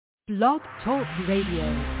Blog Talk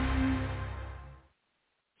Radio.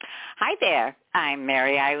 Hi there, I'm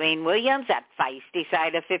Mary Eileen Williams at Feisty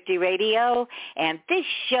Side of 50 Radio, and this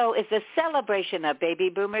show is a celebration of baby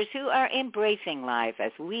boomers who are embracing life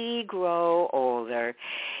as we grow older.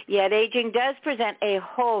 Yet aging does present a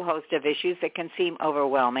whole host of issues that can seem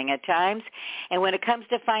overwhelming at times, and when it comes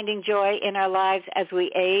to finding joy in our lives as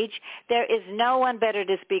we age, there is no one better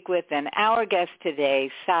to speak with than our guest today,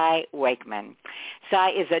 Cy Wakeman. Cy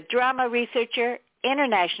is a drama researcher,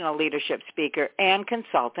 international leadership speaker, and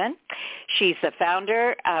consultant. She's the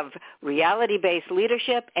founder of Reality-Based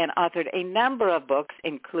Leadership and authored a number of books,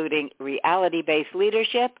 including Reality-Based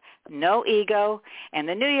Leadership, No Ego, and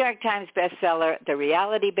the New York Times bestseller, The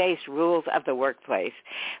Reality-Based Rules of the Workplace.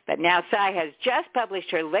 But now Cy has just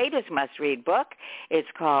published her latest must-read book. It's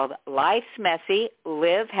called Life's Messy,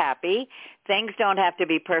 Live Happy. Things don't have to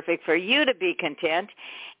be perfect for you to be content.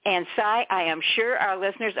 And Cy, I am sure our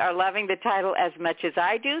listeners are loving the title as much as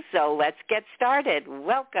I do, so let's get started.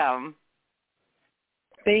 Welcome.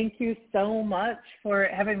 Thank you so much for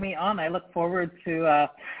having me on. I look forward to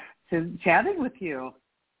chatting with you.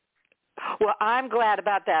 Well, I'm glad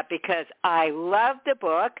about that because I love the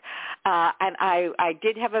book, and I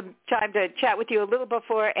did have a time to chat with you a little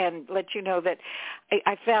before and let you know that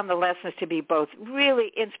I found the lessons to be both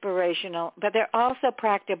really inspirational, but they're also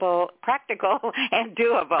practical and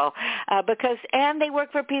doable and they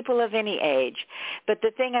work for people of any age. But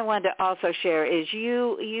the thing I wanted to also share is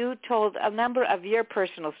you told a number of your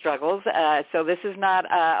personal struggles, so this is not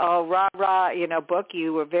a rah-rah book.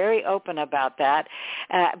 You were very open about that,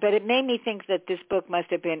 but it made me think that this book must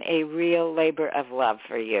have been a real labor of love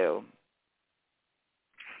for you.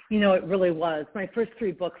 It really was. My first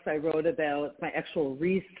 3 books I wrote about my actual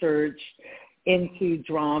research into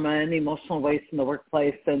drama and emotional waste in the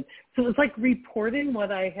workplace. And so it was like reporting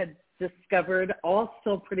what I had discovered, all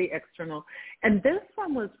still pretty external. And this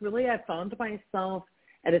one was really, I found myself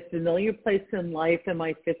at a familiar place in life in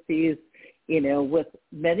my 50s, with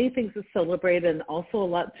many things to celebrate and also a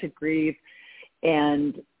lot to grieve.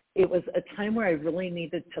 And it was a time where I really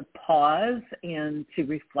needed to pause and to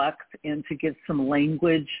reflect and to give some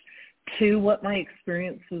language to what my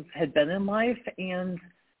experiences had been in life and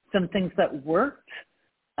some things that worked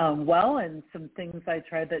well and some things I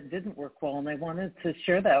tried that didn't work well. And I wanted to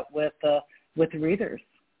share that with readers.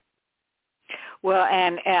 Well,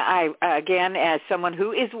 and I, again, as someone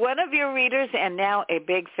who is one of your readers and now a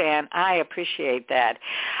big fan, I appreciate that.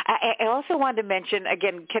 I also wanted to mention,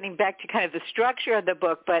 again, getting back to kind of the structure of the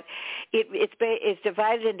book, but it's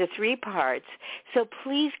divided into 3 parts. So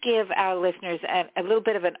please give our listeners a little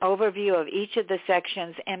bit of an overview of each of the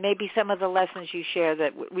sections and maybe some of the lessons you share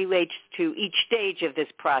that relates to each stage of this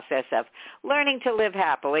process of learning to live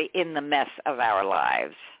happily in the mess of our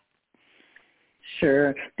lives.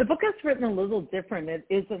 Sure. The book is written a little different. It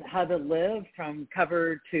isn't how to live from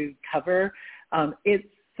cover to cover. It's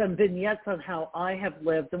some vignettes on how I have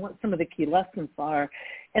lived and what some of the key lessons are.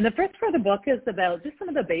 And the first part of the book is about just some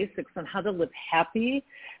of the basics on how to live happy.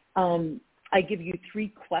 I give you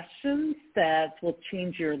 3 questions that will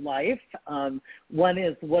change your life. One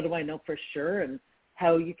is, what do I know for sure? And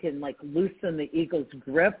how you can loosen the ego's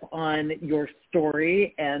grip on your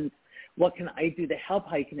story, and what can I do to help,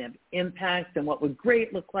 how you can have impact, and what would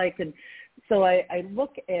great look like. And so I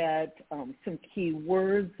look at some key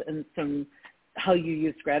words and how you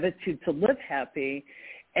use gratitude to live happy.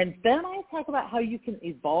 And then I talk about how you can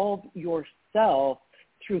evolve yourself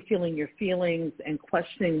through feeling your feelings and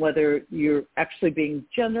questioning whether you're actually being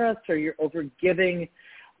generous or you're over-giving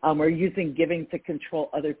or using giving to control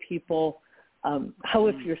other people. How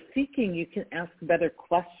if you're seeking, you can ask better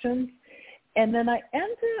questions. And then I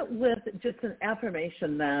end it with just an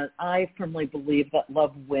affirmation that I firmly believe that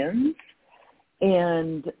love wins.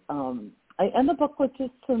 And I end the book with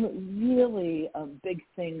just some really big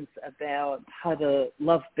things about how to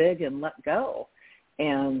love big and let go,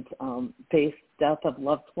 and face death of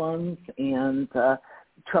loved ones and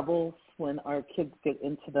troubles when our kids get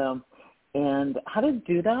into them, and how to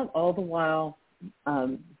do that all the while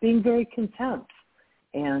being very content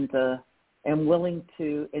and willing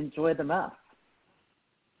to enjoy the mess.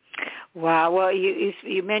 Wow. Well,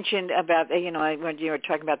 you mentioned about, when you were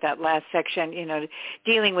talking about that last section,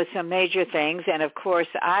 dealing with some major things. And, of course,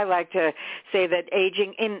 I like to say that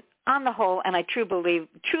aging on the whole, and I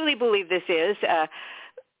truly believe this is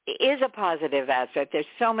a positive aspect. There's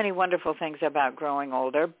so many wonderful things about growing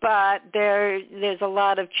older, but there's a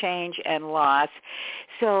lot of change and loss.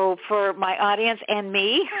 So for my audience and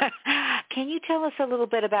me, can you tell us a little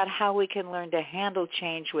bit about how we can learn to handle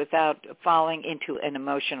change without falling into an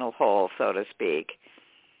emotional hole, so to speak?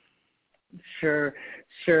 Sure,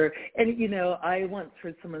 sure. And, I once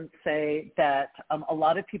heard someone say that a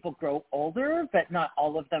lot of people grow older, but not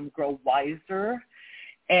all of them grow wiser.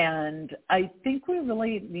 And I think we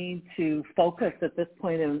really need to focus at this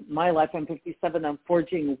point in my life, I'm 57, on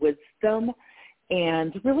forging wisdom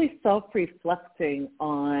and really self-reflecting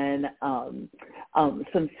on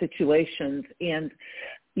some situations. And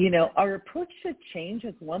our approach to change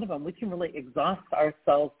is one of them. We can really exhaust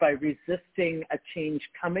ourselves by resisting a change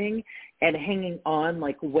coming and hanging on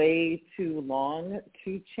like way too long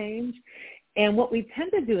to change. And what we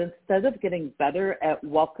tend to do, instead of getting better at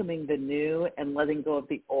welcoming the new and letting go of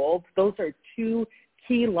the old, those are two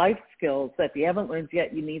key life skills that if you haven't learned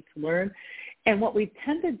yet, you need to learn. And what we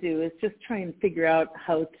tend to do is just try and figure out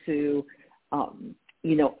how to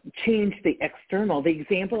change the external. The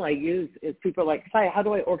example I use is people are like, Sai, how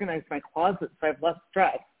do I organize my closet so I have less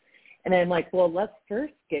stress? And I'm like, well, let's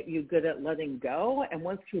first get you good at letting go. And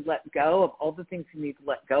once you let go of all the things you need to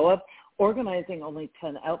let go of, organizing only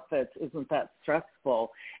 10 outfits isn't that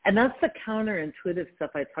stressful. And that's the counterintuitive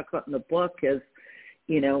stuff I talk about in the book is,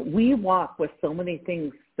 we walk with so many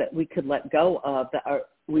things that we could let go of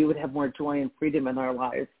we would have more joy and freedom in our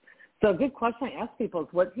lives. So a good question I ask people is,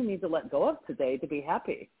 what do you need to let go of today to be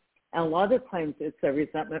happy? And a lot of times it's a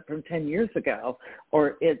resentment from 10 years ago,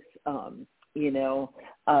 or it's,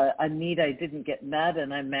 a need I didn't get met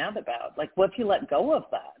and I'm mad about. Like, what if you let go of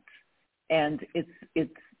that? And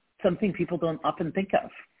it's something people don't often think of.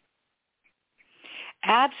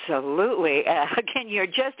 Absolutely. Again, you're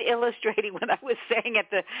just illustrating what I was saying at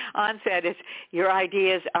the onset is your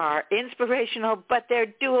ideas are inspirational, but they're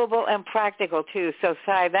doable and practical too. So,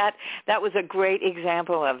 Sai, that was a great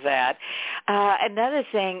example of that. Another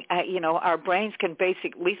thing, our brains can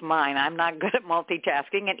at least mine, I'm not good at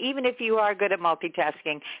multitasking, and even if you are good at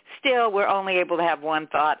multitasking, still we're only able to have one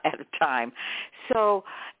thought at a time. So,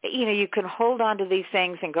 you can hold on to these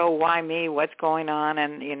things and go, why me? What's going on?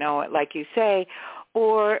 And, like you say,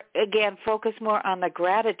 or, again, focus more on the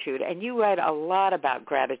gratitude. And you write a lot about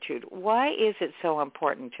gratitude. Why is it so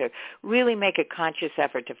important to really make a conscious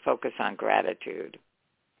effort to focus on gratitude?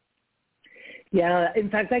 Yeah, in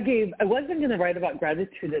fact, I wasn't going to write about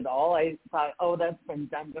gratitude at all. I thought, that's been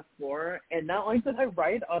done before. And not only did I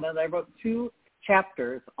write on it, I wrote 2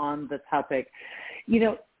 chapters on the topic.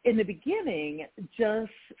 In the beginning,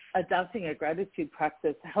 just adopting a gratitude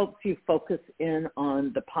practice helps you focus in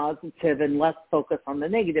on the positive and less focus on the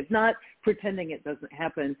negative, not pretending it doesn't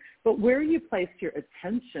happen, but where you place your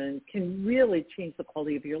attention can really change the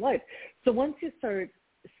quality of your life. So once you start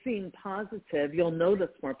seeing positive, you'll notice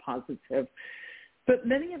more positive. But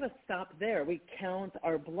many of us stop there. We count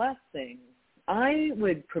our blessings. I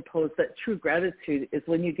would propose that true gratitude is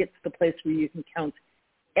when you get to the place where you can count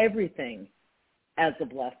everything as a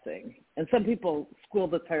blessing. And some people squeal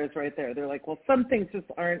the tires right there. They're like, well, some things just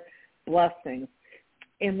aren't blessings.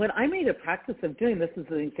 And what I made a practice of doing, this is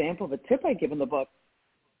an example of a tip I give in the book,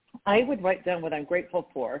 I would write down what I'm grateful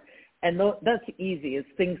for. And that's easy. It's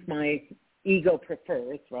things my ego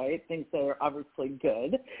prefers, right? Things that are obviously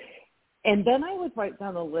good. And then I would write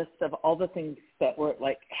down a list of all the things that were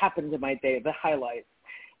happened in my day, the highlights.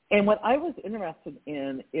 And what I was interested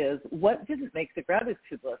in is what didn't make the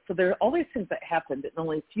gratitude list. So there are all these things that happened, and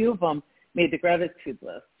only a few of them made the gratitude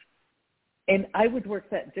list. And I would work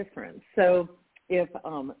that different. So if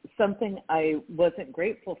something I wasn't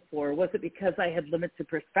grateful for, was it because I had limited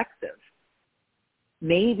perspective?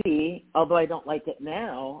 Maybe, although I don't like it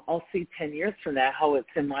now, I'll see 10 years from now how it's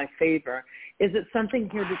in my favor. Is it something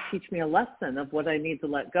here to teach me a lesson of what I need to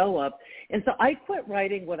let go of? And so I quit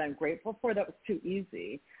writing what I'm grateful for. That was too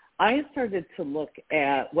easy. I started to look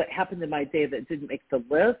at what happened in my day that didn't make the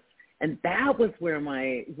list, and that was where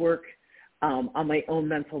my work on my own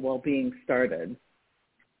mental well-being started.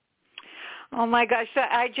 Oh, my gosh,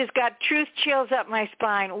 I just got truth chills up my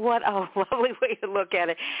spine. What a lovely way to look at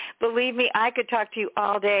it. Believe me, I could talk to you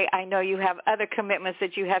all day. I know you have other commitments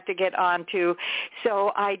that you have to get on to.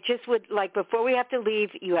 So I just would before we have to leave,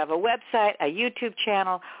 you have a website, a YouTube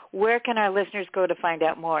channel. Where can our listeners go to find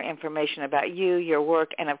out more information about you, your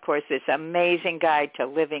work, and, of course, this amazing guide to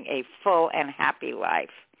living a full and happy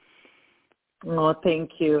life? Oh,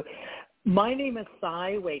 thank you. My name is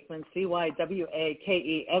Sai Wakeman, Cywakeman. I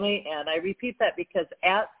repeat that because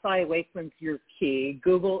at Sai Wakeman's your key.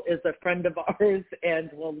 Google is a friend of ours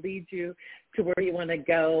and will lead you to where you want to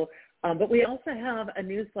go. But we also have a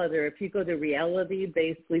newsletter. If you go to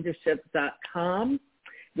realitybasedleadership.com,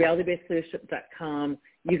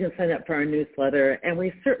 you can sign up for our newsletter. And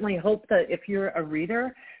we certainly hope that if you're a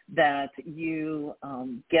reader that you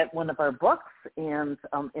get one of our books and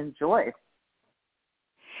enjoy.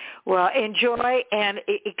 Well, enjoy, and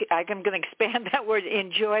I'm going to expand that word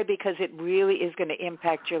enjoy because it really is going to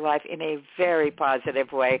impact your life in a very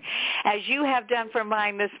positive way, as you have done for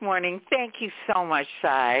mine this morning. Thank you so much,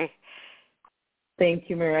 Cy. Thank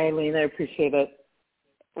you, Mary Eileen. I appreciate it.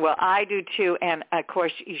 Well, I do too, and of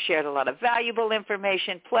course you shared a lot of valuable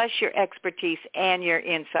information, plus your expertise and your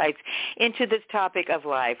insights into this topic of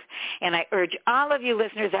life. And I urge all of you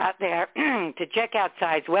listeners out there to check out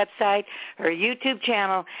Cy's website, her YouTube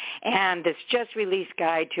channel, and this just-released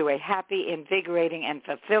guide to a happy, invigorating, and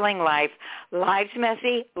fulfilling life. Life's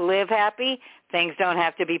messy, live happy. Things don't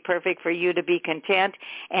have to be perfect for you to be content,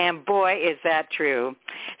 and boy, is that true.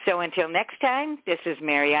 So until next time, this is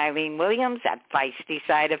Mary Eileen Williams at Feisty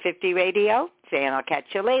Side of 50 Radio, saying I'll catch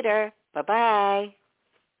you later. Bye-bye.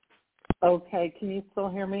 Okay, can you still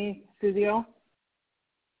hear me, studio?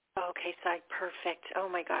 Okay, Cy, perfect. Oh,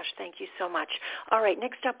 my gosh, thank you so much. All right,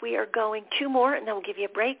 next up we are going 2 more, and then we'll give you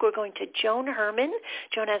a break. We're going to Joan Herman.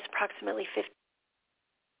 Joan has approximately 50.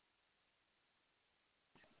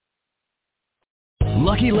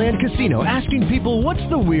 Lucky Land Casino, asking people, what's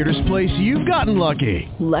the weirdest place you've gotten lucky?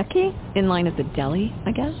 Lucky? In line at the deli,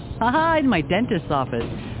 I guess? Aha, in my dentist's office.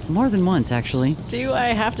 More than once, actually. Do I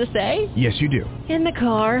have to say? Yes, you do. In the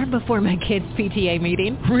car before my kids' PTA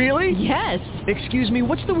meeting. Really? Yes. Excuse me,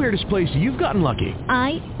 what's the weirdest place you've gotten lucky?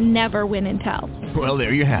 I never win and tell. Well,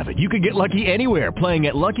 there you have it. You can get lucky anywhere, playing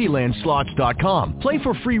at LuckyLandSlots.com. Play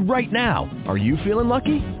for free right now. Are you feeling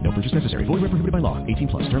lucky? No purchase necessary. Void where prohibited by law.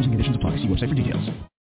 18+. Terms and conditions apply. See website for details.